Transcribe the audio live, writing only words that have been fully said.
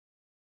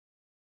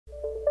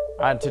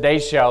On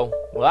today's show,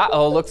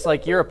 looks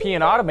like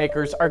European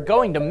automakers are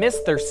going to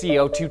miss their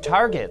CO2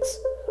 targets.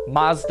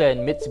 Mazda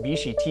and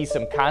Mitsubishi tease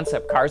some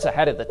concept cars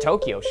ahead of the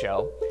Tokyo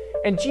show.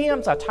 And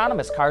GM's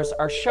autonomous cars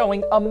are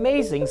showing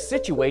amazing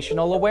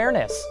situational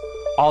awareness.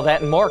 All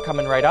that and more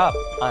coming right up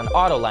on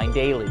Autoline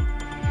Daily.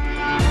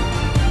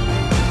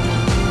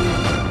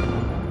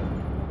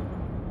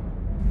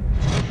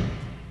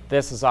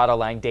 This is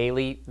Autoline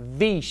Daily,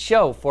 the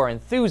show for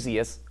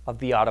enthusiasts of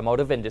the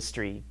automotive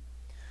industry.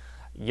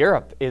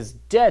 Europe is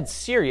dead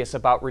serious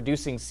about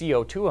reducing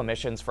CO2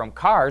 emissions from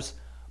cars,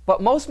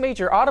 but most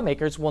major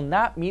automakers will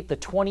not meet the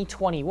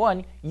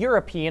 2021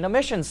 European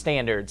emission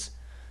standards.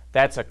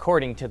 That's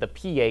according to the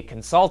PA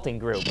Consulting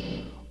Group.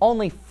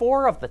 Only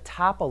 4 of the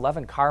top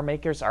 11 car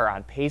makers are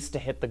on pace to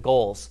hit the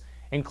goals,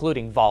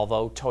 including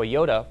Volvo,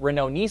 Toyota,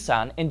 Renault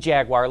Nissan, and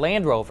Jaguar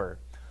Land Rover.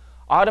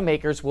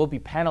 Automakers will be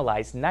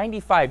penalized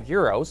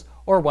 €95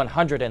 or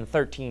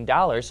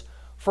 $113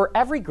 for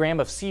every gram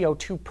of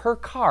CO2 per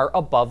car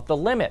above the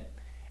limit.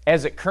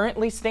 As it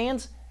currently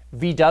stands,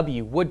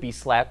 VW would be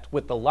slapped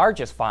with the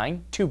largest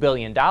fine, $2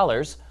 billion,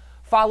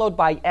 followed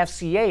by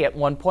FCA at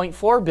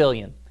 $1.4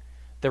 billion.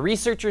 The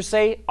researchers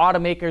say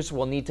automakers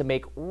will need to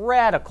make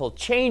radical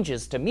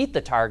changes to meet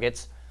the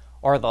targets,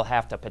 or they'll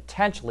have to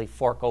potentially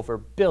fork over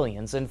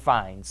billions in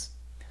fines.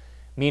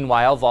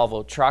 Meanwhile,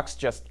 Volvo Trucks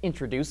just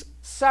introduced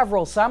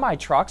several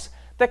semi-trucks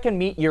that can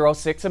meet Euro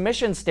 6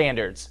 emission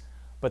standards,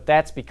 but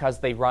that's because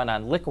they run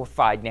on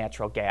liquefied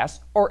natural gas,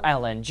 or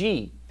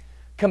LNG.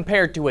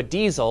 Compared to a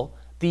diesel,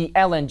 the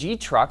LNG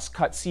trucks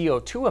cut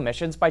CO2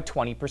 emissions by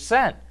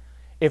 20%.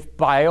 If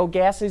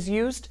biogas is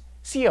used,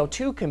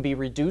 CO2 can be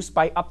reduced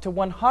by up to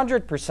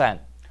 100%.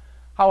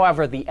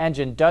 However, the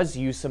engine does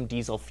use some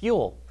diesel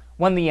fuel.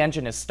 When the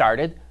engine is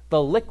started,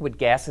 the liquid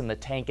gas in the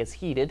tank is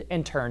heated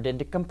and turned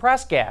into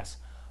compressed gas.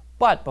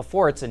 But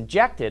before it's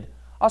injected,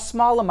 a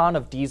small amount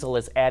of diesel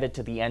is added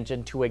to the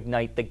engine to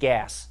ignite the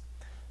gas.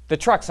 The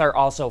trucks are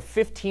also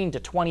 15 to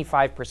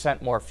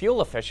 25% more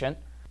fuel efficient.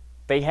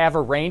 They have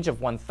a range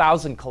of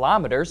 1,000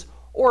 kilometers,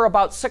 or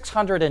about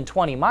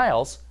 620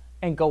 miles,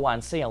 and go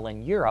on sale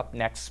in Europe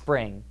next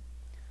spring.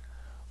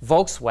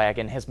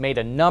 Volkswagen has made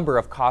a number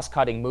of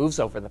cost-cutting moves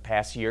over the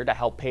past year to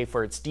help pay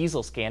for its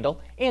diesel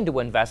scandal and to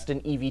invest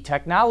in EV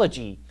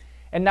technology.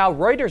 And now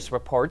Reuters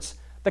reports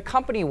the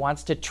company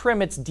wants to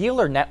trim its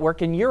dealer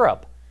network in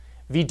Europe.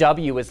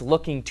 VW is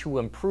looking to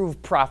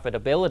improve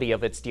profitability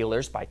of its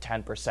dealers by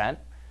 10%.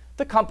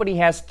 The company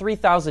has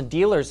 3,000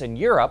 dealers in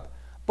Europe,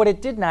 but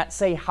it did not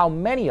say how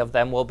many of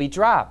them will be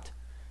dropped.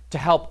 To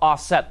help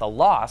offset the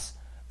loss,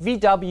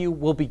 VW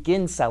will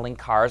begin selling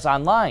cars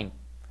online.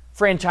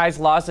 Franchise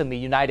laws in the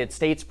United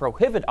States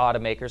prohibit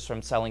automakers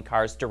from selling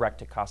cars direct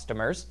to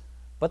customers,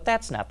 but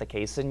that's not the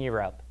case in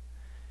Europe.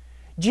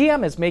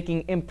 GM is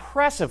making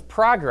impressive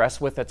progress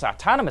with its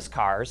autonomous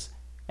cars,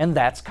 and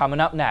that's coming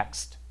up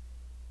next.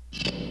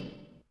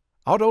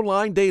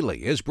 Autoline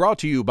Daily is brought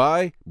to you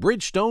by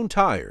Bridgestone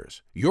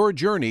Tires, your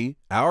journey,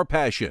 our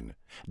passion.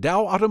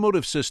 Dow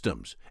Automotive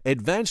Systems,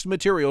 advanced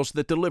materials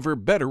that deliver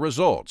better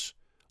results.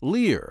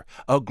 Lear,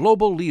 a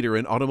global leader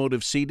in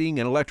automotive seating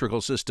and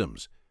electrical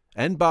systems.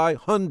 And by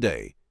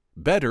Hyundai,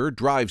 better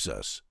drives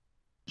us.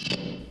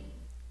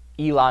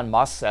 Elon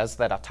Musk says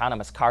that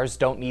autonomous cars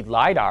don't need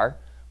LIDAR,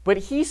 but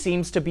he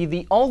seems to be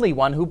the only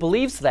one who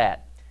believes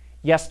that.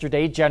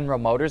 Yesterday, General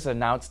Motors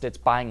announced it's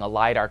buying a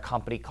LIDAR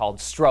company called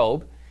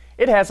Strobe.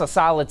 It has a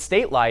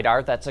solid-state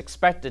LIDAR that's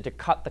expected to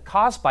cut the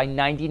cost by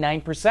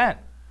 99%.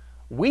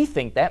 We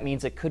think that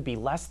means it could be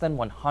less than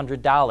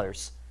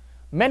 $100.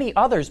 Many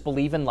others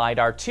believe in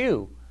LIDAR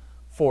too.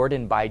 Ford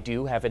and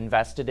Baidu have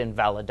invested in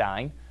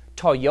Velodyne,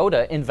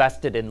 Toyota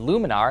invested in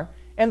Luminar,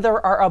 and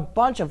there are a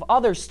bunch of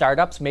other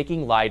startups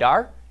making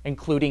LIDAR,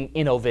 including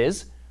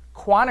Innoviz,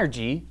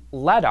 Quanergy,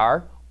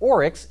 LEDAR,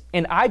 Oryx,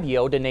 and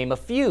IBO to name a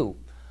few.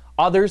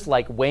 Others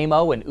like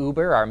Waymo and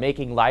Uber are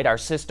making LIDAR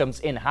systems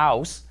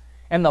in-house,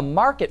 and the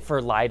market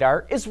for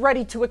LIDAR is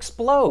ready to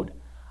explode.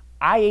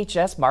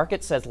 IHS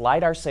Markit says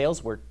LIDAR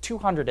sales were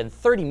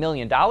 $230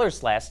 million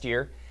last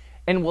year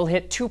and will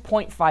hit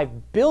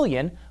 $2.5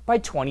 billion by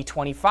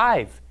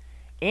 2025.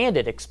 And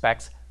it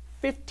expects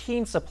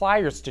 15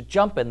 suppliers to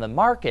jump in the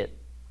market.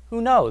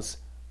 Who knows?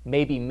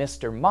 Maybe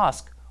Mr.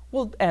 Musk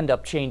will end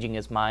up changing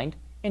his mind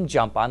and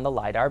jump on the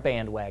LIDAR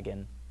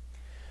bandwagon.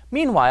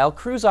 Meanwhile,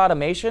 Cruise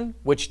Automation,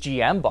 which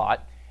GM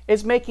bought,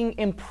 is making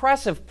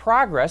impressive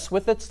progress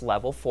with its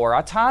Level 4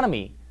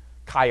 autonomy.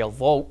 Kyle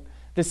Vogt,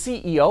 the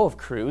CEO of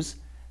Cruise,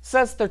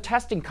 says they're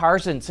testing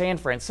cars in San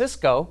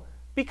Francisco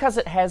because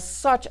it has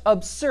such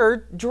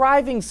absurd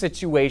driving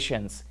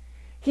situations.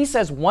 He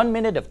says 1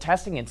 minute of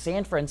testing in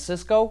San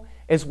Francisco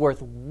is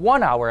worth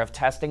 1 hour of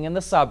testing in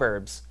the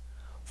suburbs.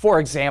 For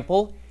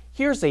example,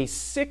 here's a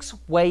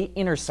 6-way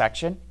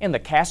intersection in the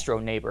Castro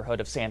neighborhood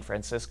of San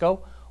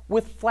Francisco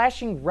with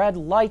flashing red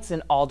lights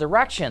in all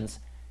directions,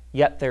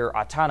 yet their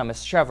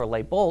autonomous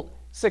Chevrolet Bolt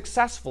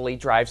successfully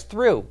drives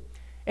through.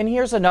 And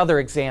here's another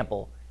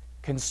example.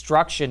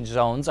 Construction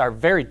zones are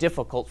very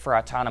difficult for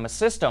autonomous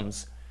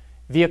systems.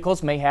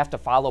 Vehicles may have to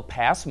follow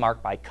paths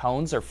marked by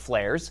cones or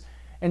flares,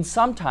 and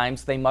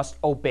sometimes they must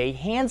obey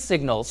hand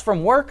signals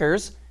from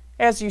workers,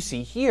 as you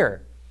see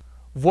here.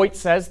 Voigt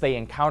says they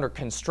encounter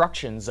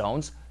construction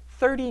zones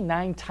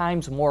 39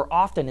 times more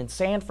often in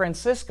San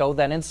Francisco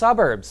than in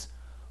suburbs.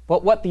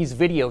 But what these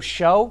videos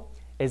show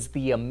is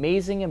the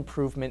amazing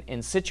improvement in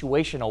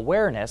situational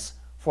awareness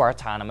for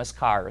autonomous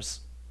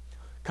cars.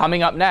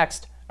 Coming up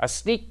next, a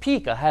sneak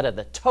peek ahead of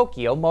the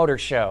Tokyo Motor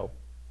Show.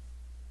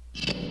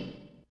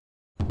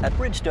 At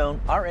Bridgestone,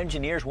 our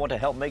engineers want to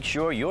help make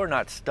sure you're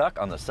not stuck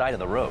on the side of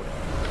the road.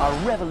 Our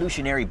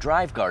revolutionary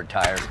drive guard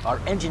tires are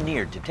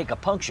engineered to take a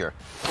puncture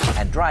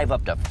and drive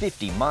up to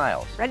 50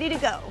 miles. Ready to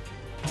go.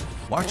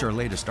 Watch our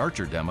latest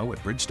Archer demo at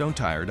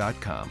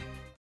BridgestoneTire.com.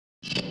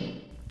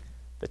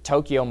 The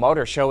Tokyo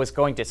Motor Show is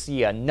going to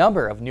see a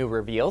number of new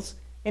reveals,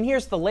 and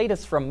here's the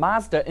latest from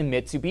Mazda and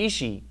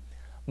Mitsubishi.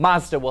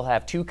 Mazda will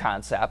have two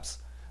concepts.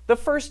 The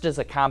first is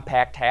a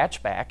compact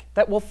hatchback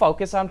that will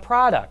focus on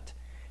product.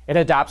 It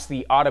adopts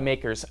the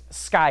Automakers'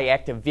 Sky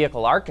Active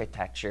vehicle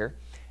architecture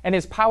and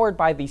is powered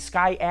by the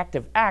Sky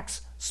Active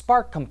X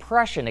spark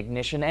compression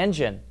ignition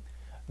engine.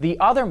 The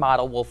other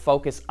model will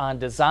focus on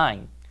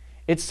design.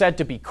 It's said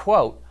to be,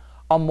 quote,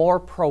 a more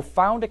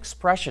profound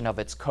expression of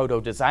its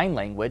Kodo design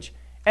language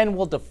and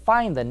will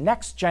define the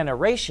next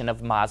generation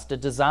of Mazda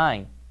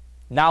design.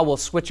 Now we'll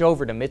switch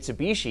over to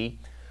Mitsubishi,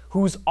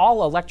 whose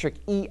all-electric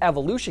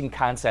e-Evolution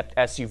concept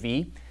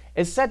SUV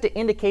is said to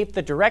indicate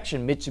the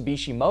direction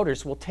Mitsubishi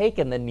Motors will take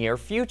in the near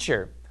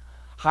future.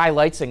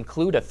 Highlights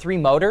include a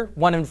 3-motor,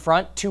 1 in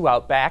front, 2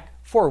 out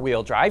back,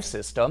 4-wheel drive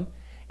system,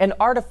 and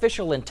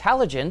artificial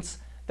intelligence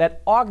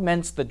that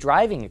augments the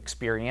driving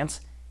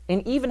experience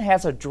and even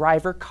has a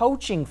driver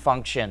coaching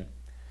function.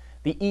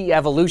 The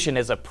e-Evolution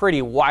is a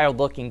pretty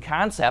wild-looking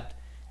concept,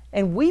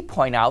 and we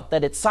point out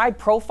that its side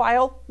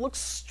profile looks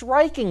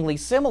strikingly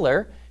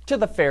similar to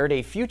the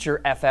Faraday Future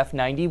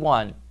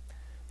FF91.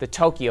 The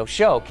Tokyo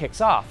show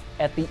kicks off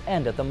at the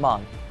end of the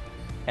month.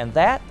 And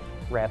that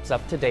wraps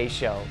up today's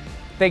show.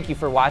 Thank you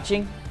for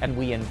watching, and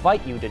we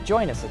invite you to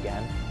join us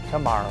again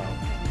tomorrow.